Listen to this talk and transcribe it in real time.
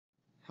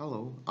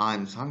Hello,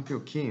 I'm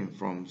Sang-pyo Kim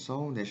from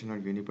Seoul National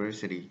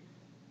University.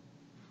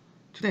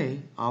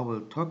 Today, I will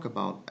talk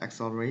about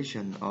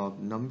acceleration of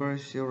number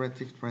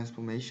theoretic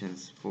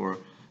transformations for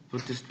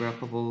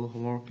bootstrappable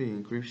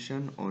homomorphic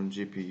encryption on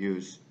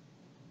GPUs.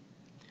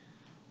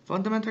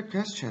 Fundamental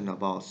question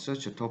about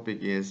such a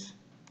topic is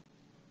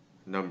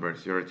number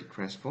theoretic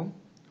transform,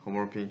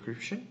 homomorphic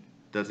encryption,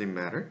 does it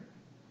matter?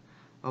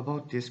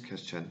 About this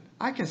question,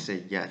 I can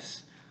say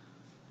yes.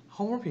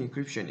 Homomorphic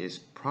encryption is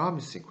a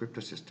promising crypto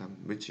system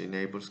which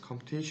enables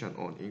computation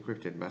on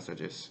encrypted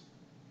messages.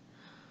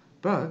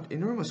 But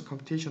enormous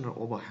computational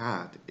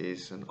overhead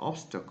is an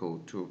obstacle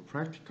to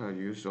practical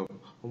use of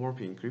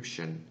homomorphic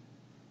encryption.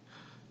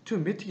 To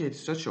mitigate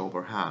such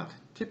overhead,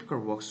 typical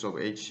works of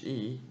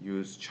HE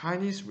use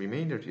Chinese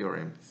remainder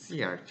theorem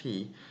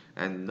 (CRT)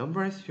 and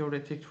number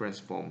theoretic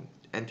transform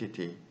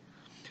 (NTT).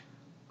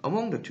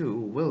 Among the two,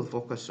 we'll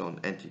focus on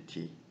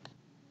NTT.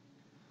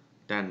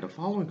 Then the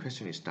following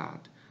question is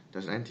that,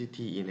 does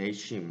NTT in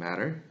HE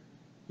matter?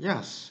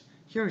 Yes,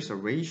 here is a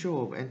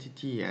ratio of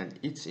NTT and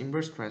its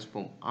inverse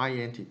transform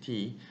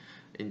INTT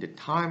in the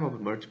time of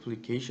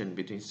multiplication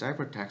between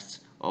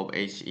ciphertexts of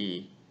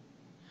HE.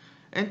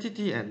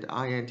 NTT and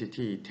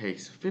INTT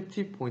takes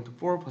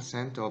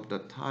 50.4% of the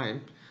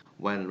time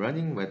when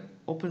running with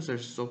open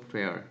source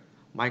software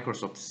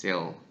Microsoft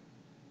Shell.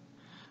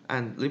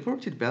 And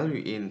reported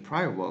value in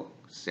prior work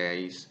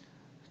says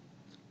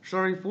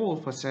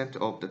 34%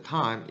 of the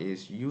time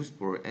is used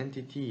for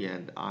NTT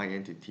and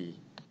INTT.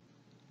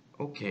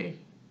 Okay,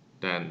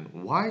 then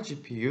why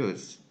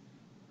GPUs?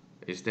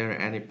 Is there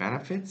any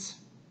benefits?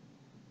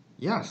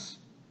 Yes.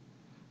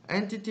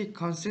 NTT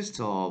consists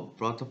of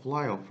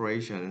butterfly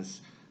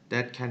operations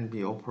that can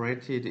be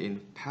operated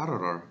in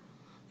parallel.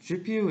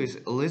 GPU is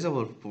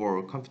eligible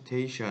for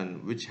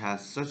computation which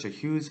has such a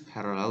huge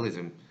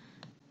parallelism.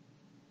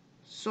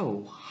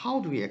 So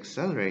how do we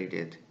accelerate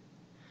it?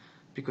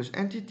 Because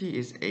NTT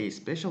is a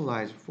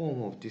specialized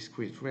form of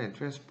discrete Fourier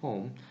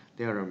transform,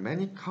 there are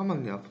many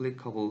commonly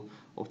applicable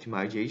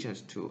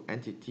optimizations to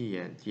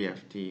NTT and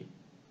DFT.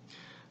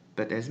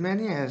 But as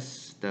many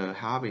as they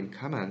have in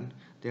common,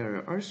 there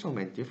are also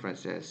many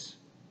differences.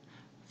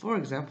 For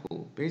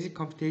example, basic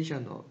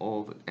computation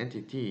of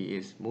NTT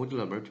is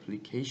modular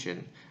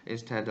multiplication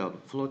instead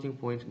of floating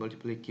point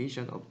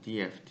multiplication of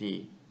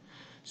DFT.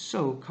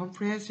 So,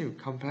 comprehensive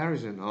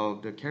comparison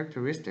of the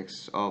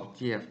characteristics of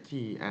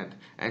DFT and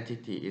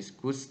NTT is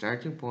good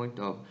starting point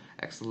of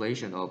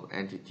acceleration of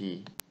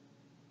NTT.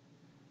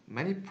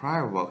 Many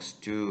prior works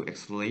do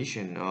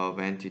acceleration of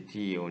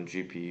NTT on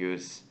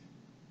GPUs,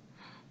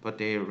 but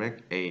they lack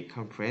a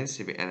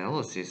comprehensive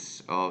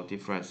analysis of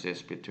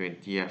differences between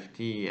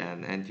DFT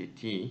and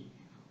NTT,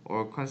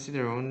 or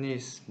consider only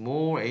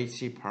small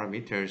HC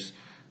parameters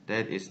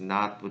that is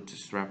not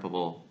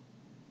bootstrappable.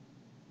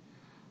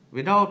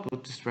 Without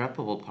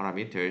bootstrappable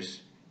parameters,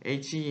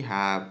 HE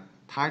have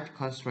tight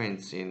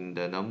constraints in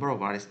the number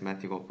of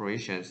arithmetic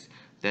operations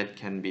that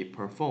can be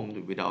performed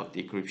without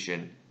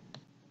decryption.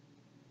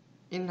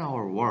 In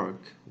our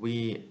work,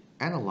 we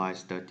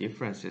analyze the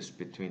differences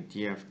between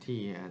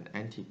DFT and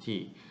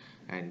NTT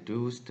and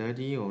do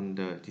study on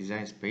the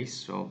design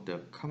space of the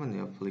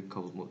commonly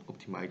applicable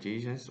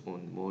optimizations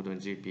on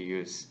modern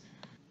GPUs.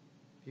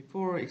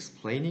 Before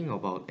explaining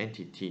about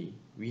NTT,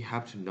 we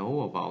have to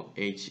know about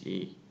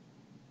HE.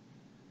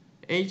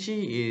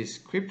 HE is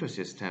crypto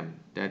system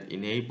that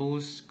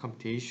enables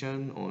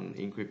computation on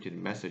encrypted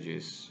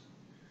messages.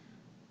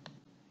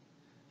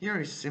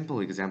 Here is a simple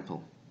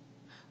example.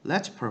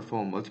 Let's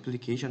perform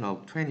multiplication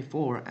of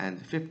 24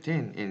 and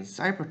 15 in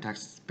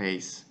ciphertext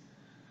space.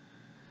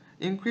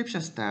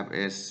 Encryption step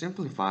is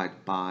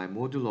simplified by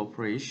modulo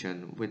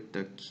operation with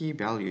the key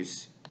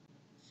values.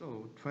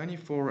 So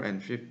 24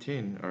 and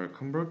 15 are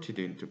converted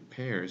into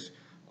pairs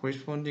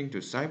corresponding to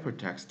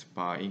ciphertext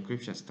by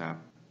encryption step,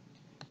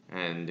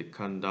 and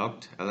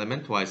conduct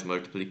element-wise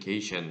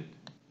multiplication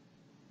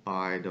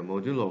by the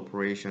modulo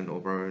operation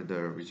over the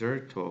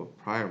result of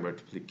prior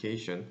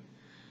multiplication.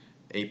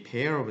 A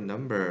pair of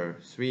number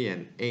 3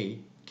 and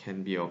 8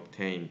 can be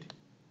obtained.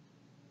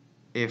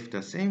 If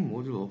the same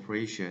modulo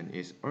operation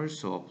is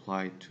also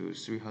applied to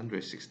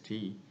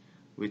 360,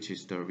 which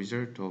is the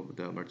result of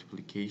the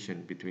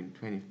multiplication between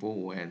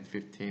 24 and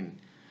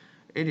 15,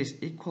 it is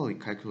equally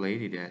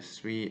calculated as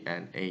 3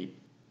 and 8.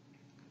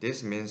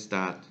 This means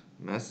that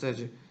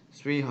message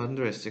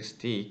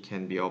 360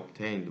 can be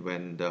obtained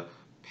when the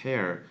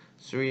pair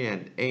 3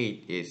 and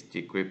 8 is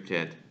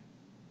decrypted,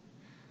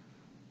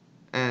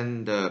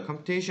 and the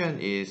computation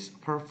is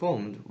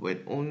performed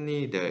with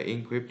only the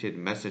encrypted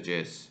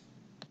messages.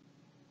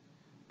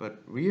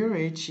 But real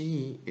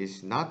HE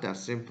is not that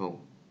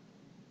simple.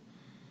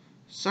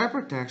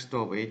 Ciphertext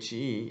of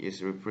HE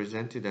is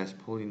represented as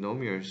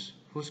polynomials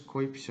whose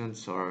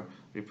coefficients are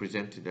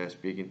represented as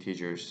big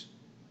integers.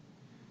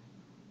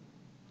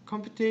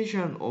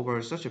 Computation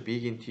over such a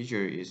big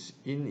integer is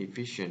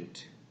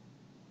inefficient.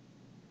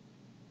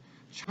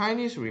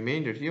 Chinese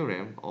remainder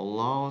theorem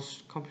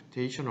allows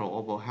computational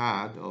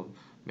overhead of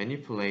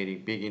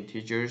manipulating big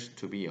integers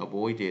to be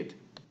avoided.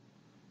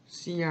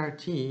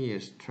 CRT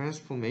is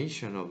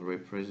transformation of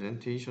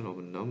representation of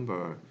a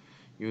number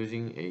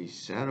using a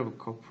set of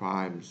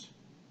coprimes.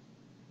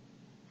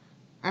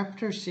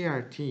 After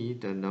CRT,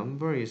 the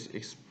number is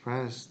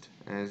expressed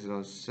as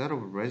a set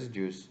of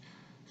residues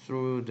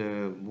through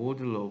the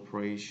modulo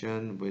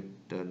operation with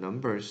the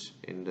numbers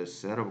in the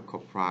set of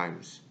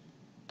coprimes.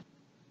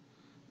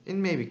 It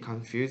may be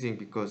confusing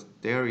because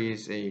there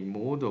is a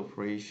mode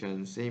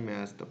operation same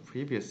as the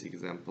previous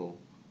example.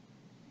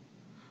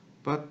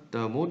 But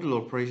the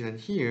modulo operation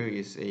here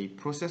is a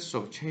process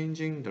of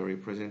changing the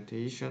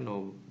representation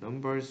of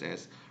numbers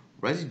as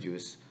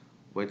residues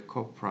with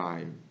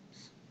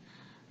coprimes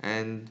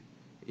and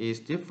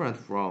is different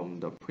from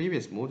the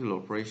previous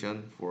modulo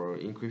operation for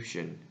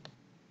encryption.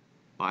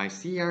 By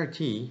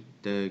CRT,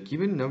 the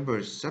given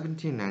numbers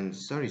 17 and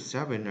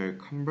 37 are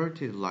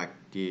converted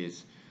like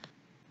this.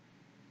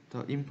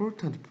 The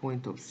important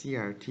point of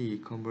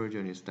CRT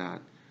conversion is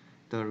that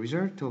the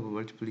result of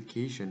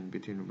multiplication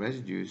between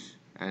residues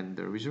and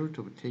the result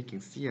of taking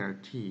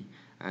CRT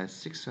as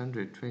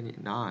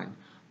 629,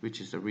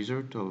 which is the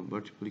result of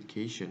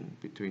multiplication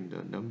between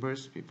the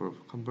numbers before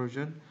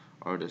conversion,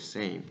 are the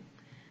same.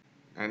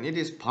 And it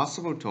is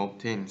possible to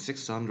obtain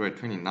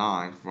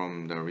 629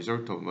 from the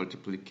result of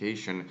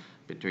multiplication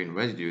between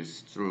residues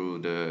through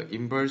the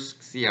inverse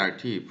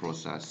CRT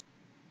process.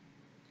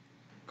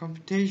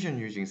 Computation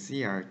using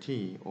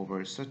CRT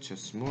over such a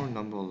small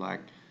number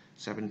like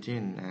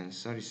 17 and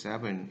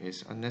 37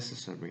 is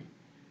unnecessary.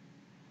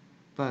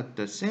 But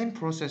the same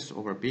process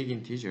over big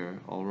integer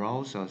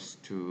allows us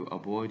to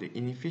avoid the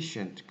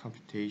inefficient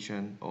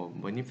computation of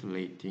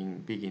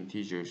manipulating big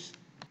integers.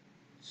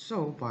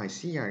 So by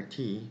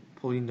CRT,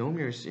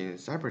 polynomials in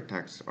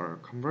ciphertext are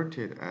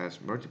converted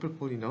as multiple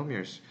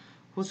polynomials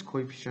whose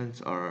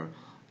coefficients are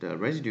the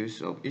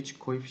residues of each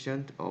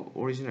coefficient of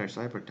original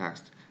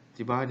ciphertext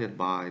divided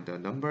by the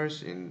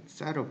numbers in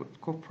set of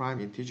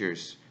coprime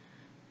integers.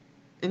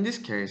 In this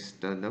case,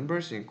 the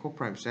numbers in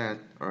coprime set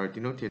are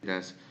denoted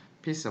as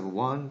p sub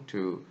 1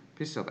 to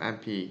p sub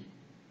np.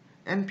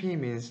 Np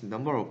means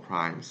number of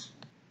primes.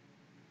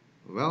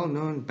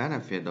 Well-known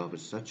benefit of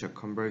such a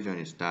conversion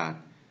is that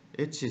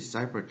each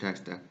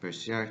ciphertext after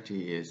CRT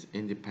is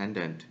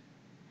independent,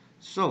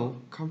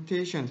 so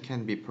computation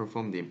can be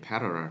performed in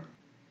parallel.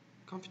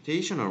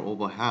 Computational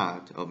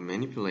overhead of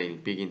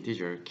manipulating big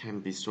integer can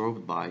be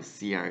solved by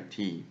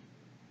CRT.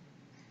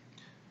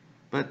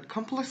 But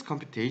complex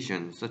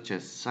computation such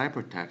as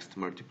ciphertext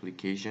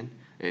multiplication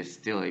is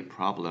still a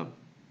problem.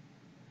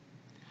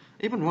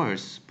 Even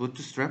worse,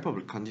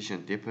 bootstrappable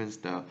condition deepens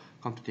the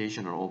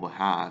computational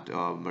overhead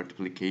of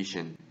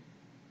multiplication.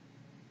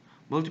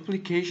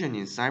 Multiplication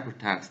in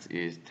ciphertext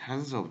is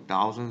tens of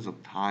thousands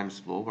of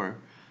times slower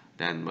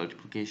than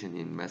multiplication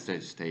in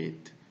message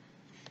state.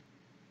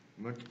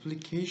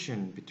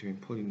 Multiplication between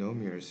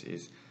polynomials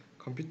is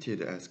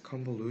computed as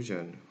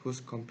convolution whose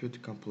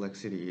compute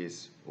complexity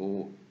is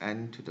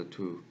O(n) to the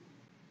 2.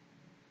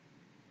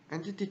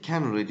 NTT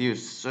can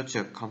reduce such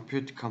a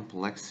compute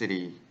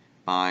complexity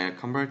by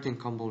converting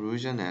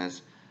convolution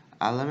as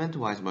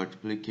element-wise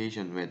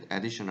multiplication with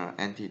additional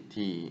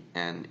NTT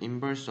and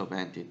inverse of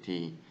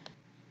NTT.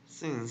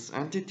 Since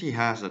NTT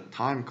has a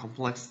time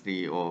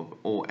complexity of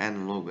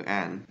O(n) log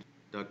n,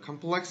 the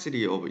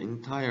complexity of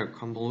entire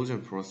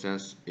convolution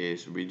process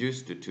is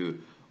reduced to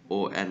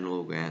O(n)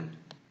 log n.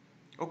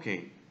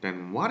 Okay,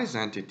 then what is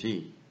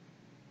NTT?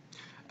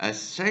 As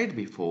said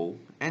before,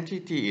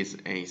 NTT is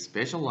a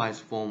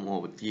specialized form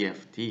of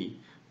DFT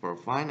for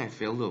finite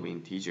field of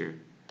integer.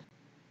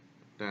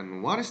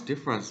 Then what is the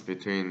difference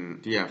between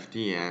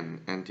DFT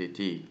and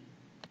NTT?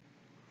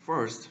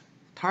 First,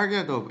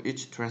 target of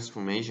each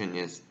transformation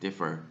is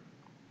different.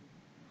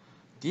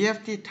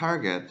 DFT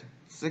target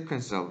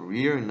sequence of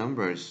real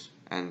numbers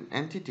and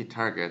NTT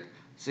target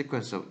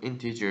sequence of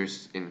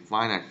integers in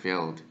finite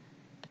field.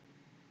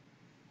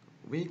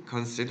 We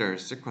consider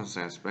sequence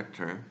as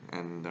vector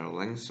and the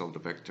length of the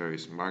vector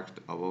is marked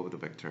above the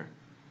vector.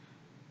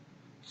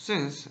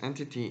 Since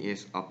NTT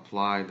is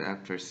applied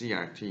after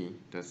CRT,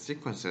 the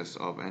sequences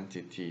of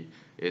NTT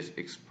is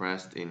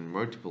expressed in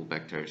multiple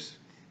vectors.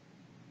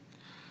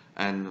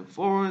 And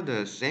for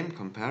the same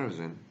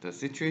comparison, the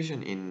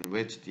situation in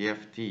which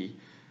DFT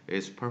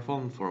is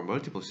performed for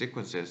multiple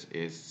sequences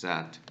is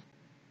set.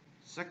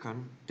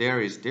 Second,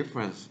 there is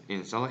difference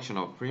in selection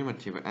of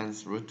primitive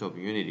nth root of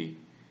unity.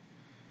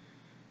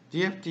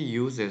 DFT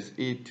uses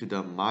e to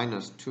the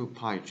minus 2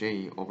 pi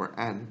j over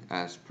n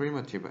as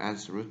primitive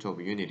nth root of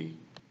unity.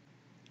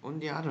 On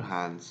the other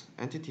hand,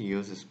 NTT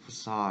uses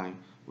psi,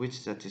 which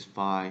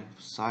satisfy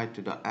psi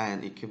to the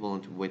n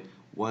equivalent with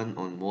 1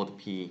 on mod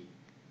p.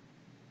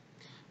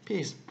 P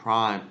is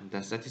prime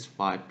that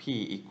satisfy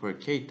p equal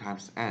k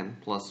times n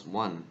plus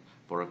 1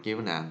 for a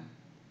given n.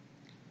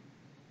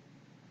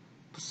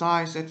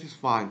 Psi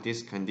satisfying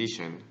this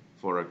condition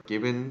for a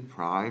given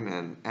prime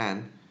and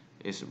n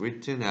is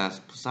written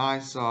as psi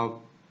sub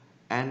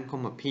n,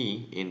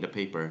 p in the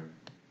paper.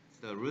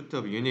 The root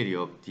of unity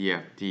of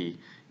DFT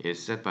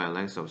is set by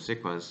length of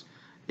sequence.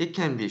 It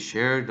can be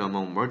shared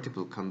among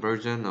multiple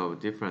conversion of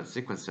different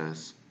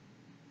sequences.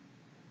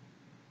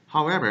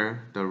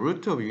 However, the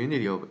root of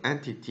unity of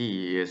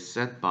NTT is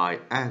set by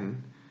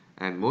n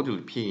and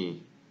moduli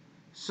p.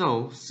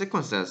 So,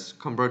 sequences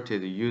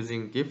converted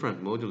using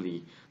different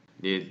moduli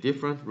need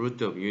different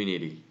root of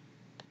unity.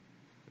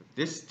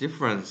 This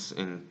difference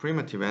in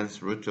primitive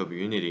n's root of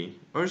unity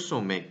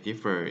also may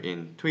differ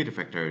in twiddle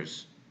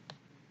factors.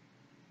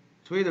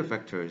 Twiddle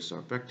factors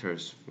are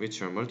factors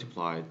which are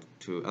multiplied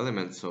to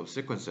elements of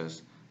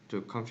sequences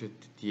to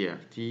compute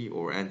DFT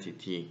or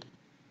NTT.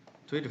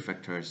 Twiddle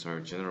factors are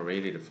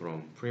generated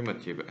from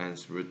primitive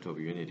n's root of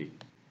unity.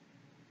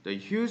 The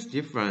huge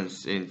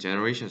difference in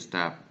generation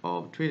step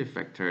of twiddle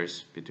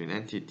factors between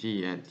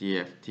NTT and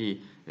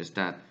DFT is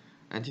that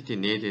NTT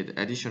needed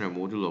additional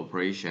modulo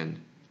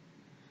operation.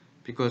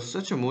 Because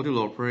such a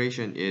modulo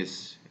operation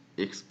is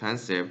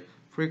expensive,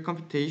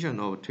 pre-computation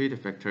of twiddle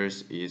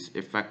factors is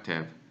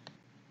effective.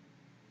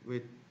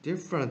 With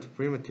different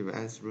primitive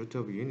n's root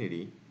of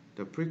unity,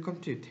 the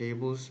pre-computed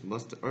tables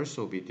must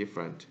also be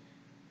different.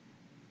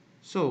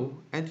 So,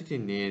 NTT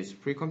needs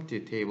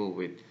pre-computed table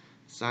with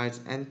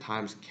size n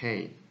times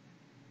k.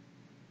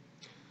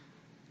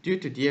 Due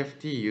to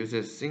DFT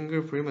uses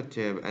single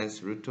primitive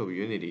n's root of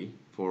unity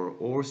for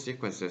all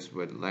sequences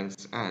with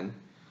length n,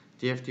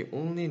 DFT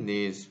only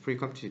needs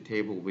pre-computed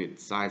table with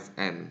size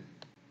n.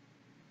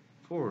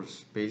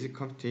 Fourth, basic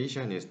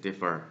computation is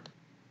differ.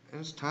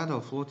 Instead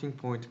of floating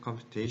point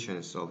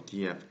computations of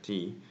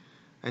DFT,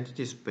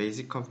 NTT's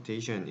basic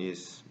computation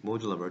is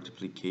modular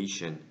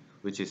multiplication,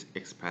 which is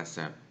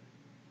expensive.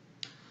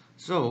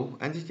 So,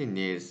 NTT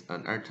needs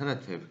an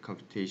alternative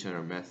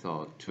computational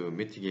method to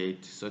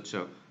mitigate such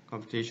a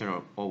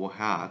computational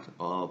overhead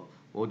of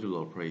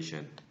modular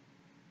operation.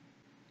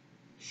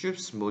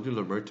 Ship's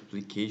modular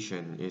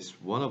multiplication is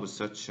one of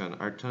such an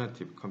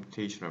alternative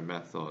computational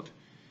method.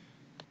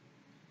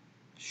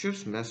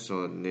 Ship's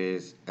method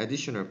needs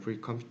additional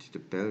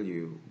pre-computed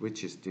value,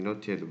 which is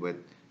denoted with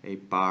a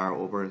bar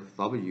over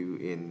W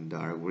in the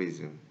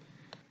algorithm.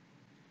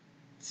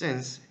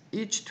 Since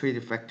each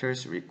twiddle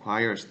factors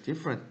requires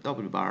different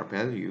W bar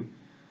value,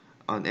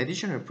 an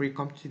additional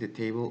pre-computed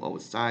table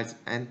of size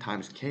n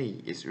times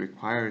k is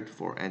required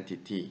for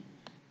NTT.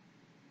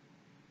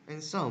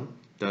 In sum,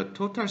 the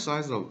total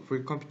size of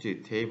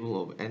pre-computed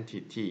table of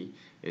NTT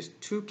is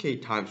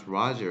 2k times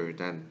larger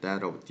than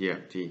that of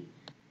DFT.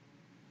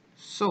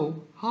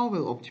 So, how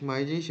will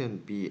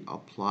optimization be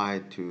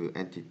applied to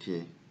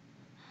NTT?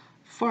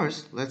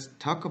 First, let's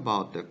talk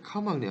about the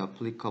commonly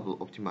applicable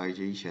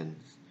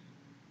optimizations.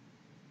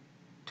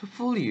 To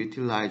fully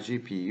utilize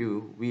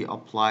GPU, we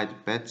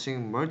applied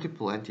batching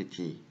multiple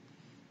NTT.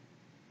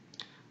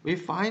 We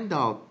find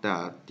out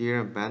that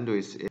DRAM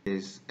bandwidth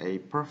is a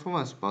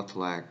performance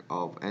bottleneck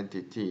of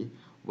NTT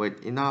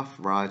with enough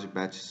large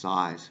batch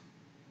size.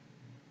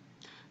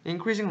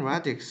 Increasing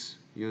radix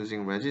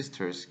using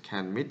registers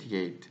can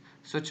mitigate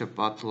such a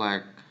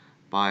bottleneck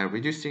by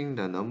reducing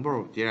the number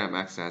of DRAM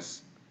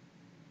access.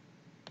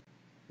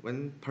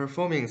 When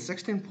performing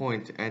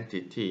 16-point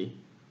NTT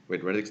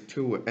with radix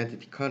 2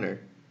 NTT kernel,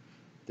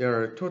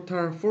 there are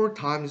total 4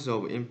 times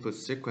of input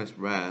sequence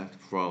read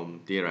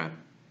from DRAM.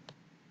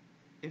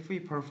 If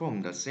we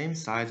perform the same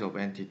size of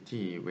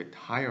NTT with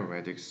higher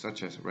radix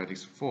such as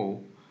radix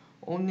 4,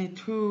 only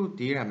 2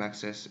 DRAM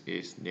access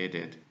is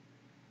needed.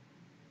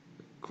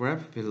 The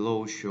graph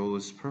below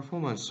shows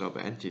performance of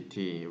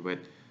NTT with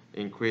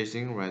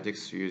increasing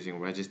radix using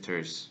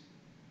registers.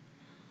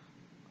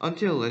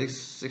 Until radix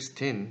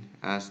 16,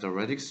 as the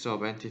radix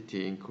of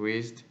NTT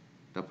increased,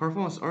 the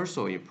performance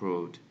also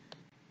improved.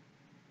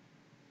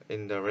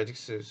 In the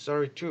radix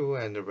 32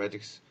 and the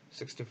radix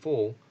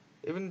 64,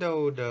 even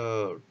though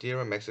the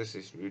DRAM access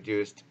is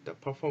reduced, the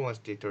performance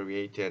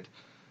deteriorated.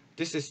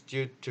 This is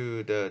due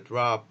to the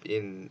drop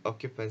in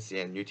occupancy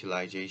and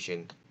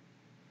utilization.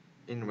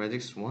 In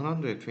radix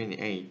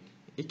 128,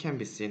 it can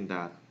be seen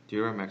that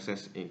DRAM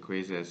access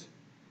increases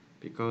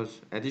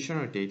because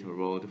additional data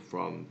load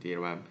from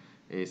DRAM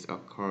is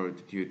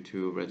occurred due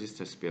to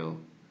register spill.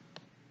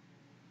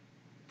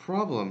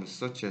 Problems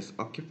such as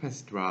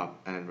occupancy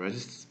drop and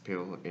register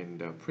spill in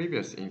the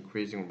previous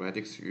increasing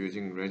radix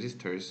using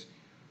registers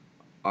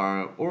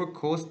are all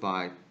caused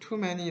by too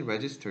many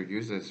register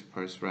uses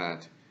per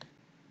thread.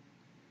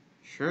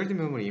 Shared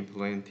memory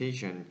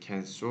implementation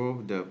can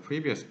solve the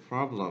previous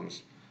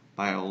problems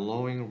by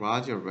allowing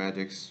larger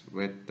radix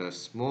with the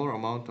small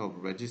amount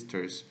of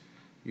registers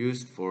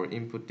used for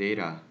input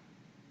data.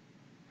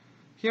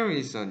 Here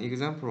is an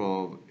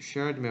example of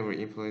shared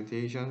memory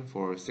implementation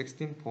for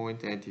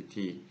 16-point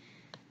NTT.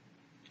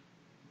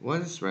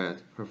 One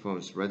thread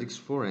performs radix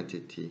 4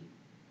 NTT.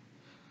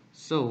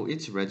 So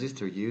each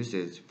register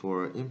usage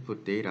for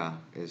input data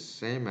is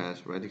same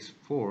as radix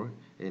 4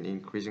 in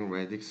increasing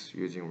radix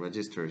using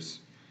registers.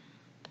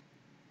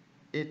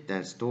 It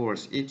then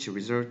stores each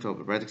result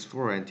of radix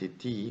 4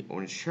 NTT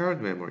on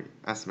shared memory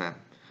SMEM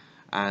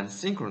and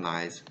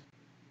synchronize.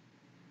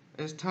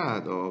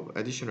 Instead of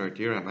additional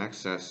DRAM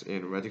access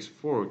in radix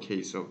 4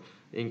 case of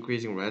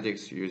increasing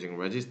radix using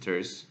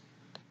registers,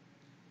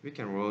 we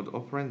can load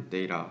operand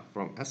data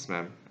from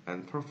SMEM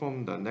and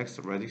perform the next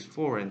radix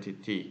 4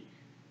 NTT.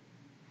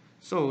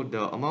 So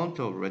the amount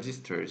of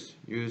registers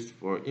used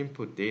for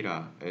input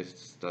data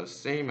is the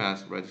same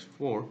as register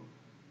 4,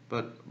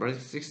 but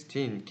register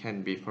 16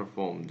 can be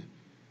performed.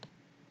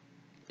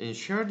 In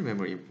shared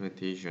memory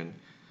implementation,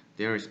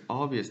 there is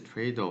obvious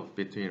trade-off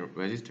between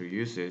register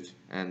usage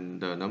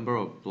and the number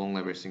of block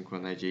level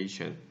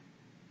synchronization.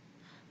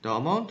 The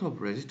amount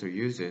of register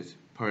usage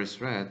per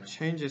thread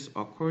changes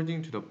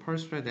according to the per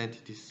thread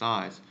entity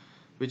size,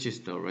 which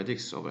is the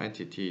radix of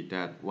entity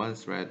that one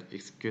thread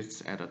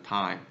executes at a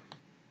time.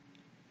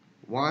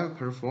 While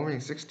performing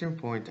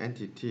 16-point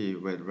entity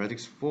with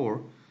radix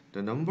 4,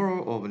 the number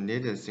of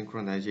needed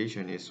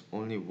synchronization is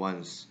only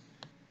once.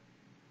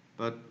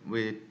 But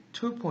with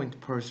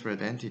 2-point per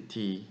thread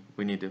entity,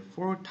 we need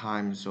 4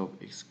 times of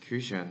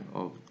execution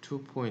of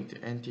 2-point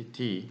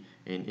entity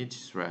in each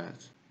thread.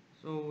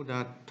 So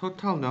that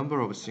total number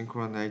of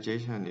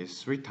synchronization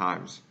is 3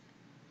 times.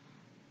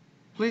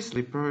 Please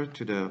refer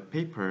to the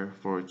paper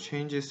for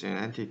changes in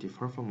entity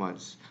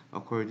performance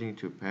according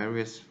to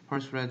various per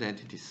thread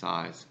entity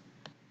size.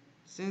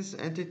 Since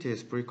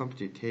entities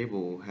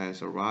pre-computable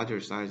has a larger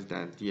size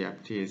than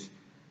DFTs,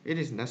 it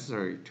is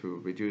necessary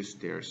to reduce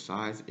their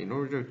size in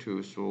order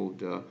to solve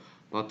the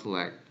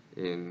bottleneck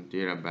in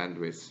data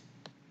bandwidth.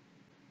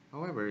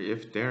 However,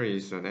 if there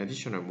is an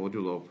additional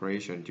modulo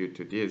operation due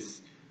to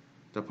this,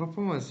 the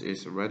performance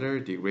is rather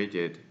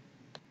degraded.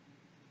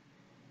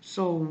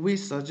 So we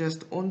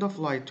suggest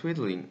on-the-fly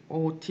twiddling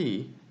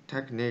 (OT)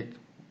 technique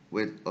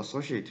with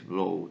associative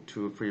law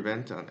to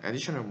prevent an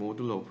additional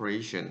modulo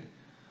operation.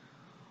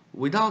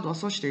 Without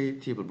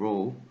associative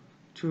law,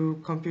 to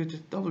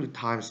compute W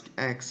times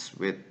X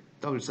with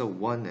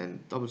W01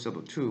 and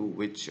W02,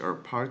 which are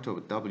part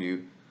of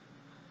W,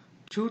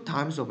 2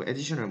 times of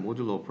additional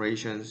modulo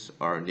operations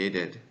are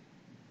needed.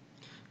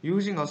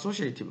 Using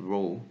associative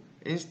law,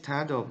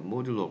 instead of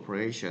modulo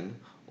operation,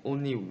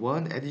 only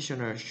one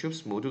additional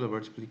Schupf's modular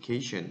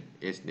multiplication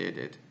is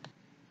needed.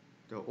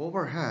 The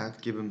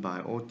overhead given by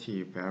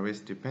OT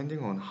varies depending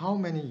on how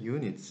many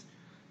units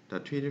the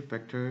twiddle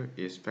factor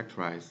is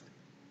factorized.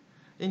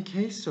 In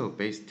case of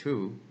base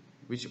 2,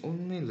 which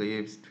only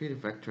leaves twiddle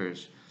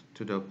factors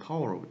to the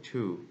power of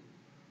 2,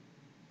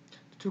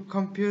 to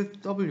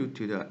compute W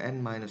to the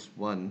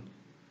n-1,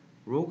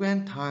 log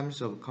n times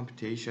of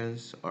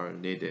computations are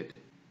needed.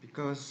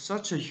 Because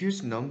such a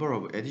huge number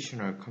of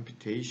additional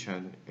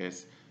computation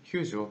is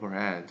huge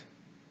overhead,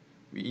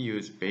 we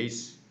use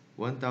base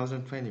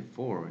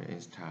 1024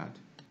 instead.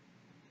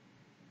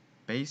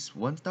 Base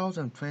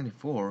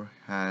 1024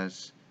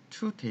 has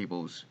 2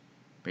 tables,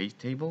 base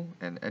table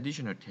and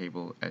additional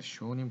table as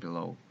shown in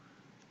below.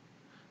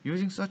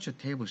 Using such a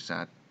table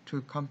set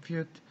to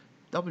compute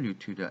W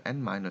to the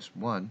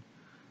n-1,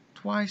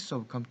 twice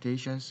of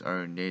computations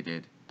are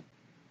needed.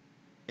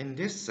 In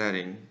this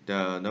setting,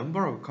 the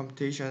number of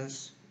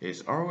computations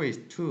is always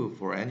 2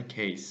 for any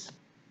case.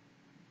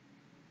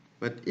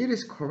 But it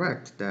is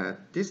correct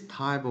that this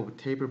type of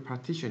table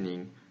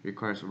partitioning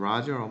requires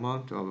larger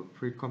amount of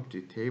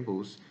pre-computed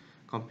tables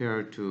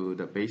compared to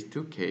the base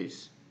 2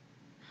 case.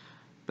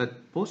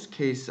 But both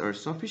cases are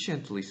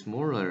sufficiently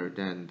smaller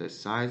than the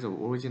size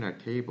of original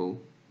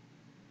table,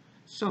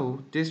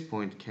 so this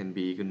point can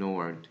be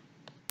ignored.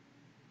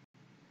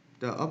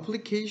 The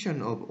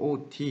application of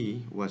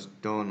OT was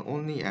done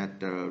only at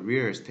the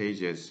rear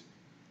stages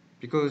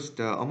because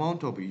the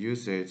amount of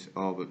usage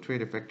of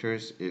twiddle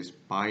factors is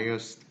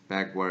biased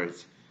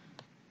backwards.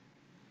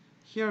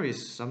 Here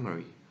is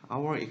summary.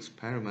 Our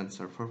experiments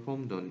are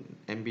performed on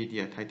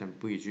NVIDIA Titan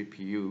V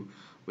GPU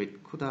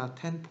with CUDA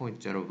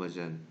 10.0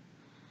 version.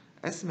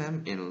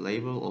 SMM in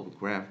label of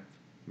graph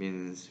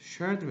means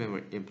shared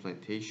memory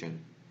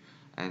implementation,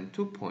 and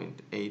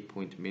 2.8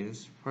 point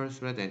means per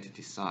thread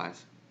entity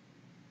size.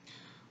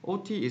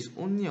 OT is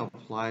only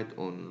applied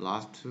on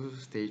last 2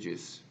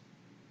 stages.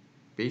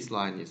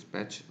 Baseline is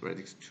batch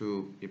radix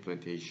 2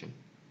 implementation.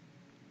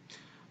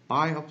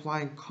 By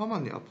applying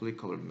commonly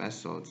applicable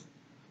methods,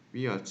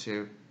 we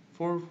achieve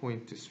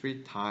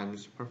 4.3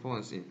 times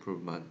performance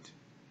improvement.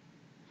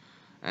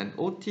 And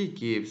OT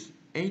gives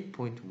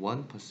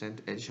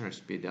 8.1% additional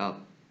speed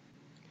up.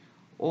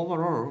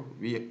 Overall,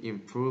 we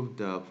improved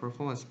the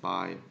performance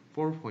by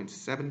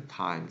 4.7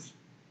 times.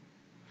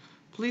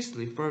 Please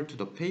refer to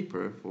the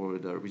paper for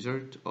the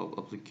result of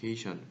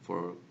application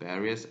for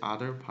various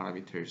other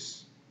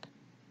parameters.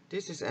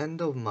 This is end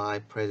of my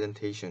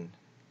presentation.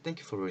 Thank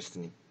you for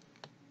listening.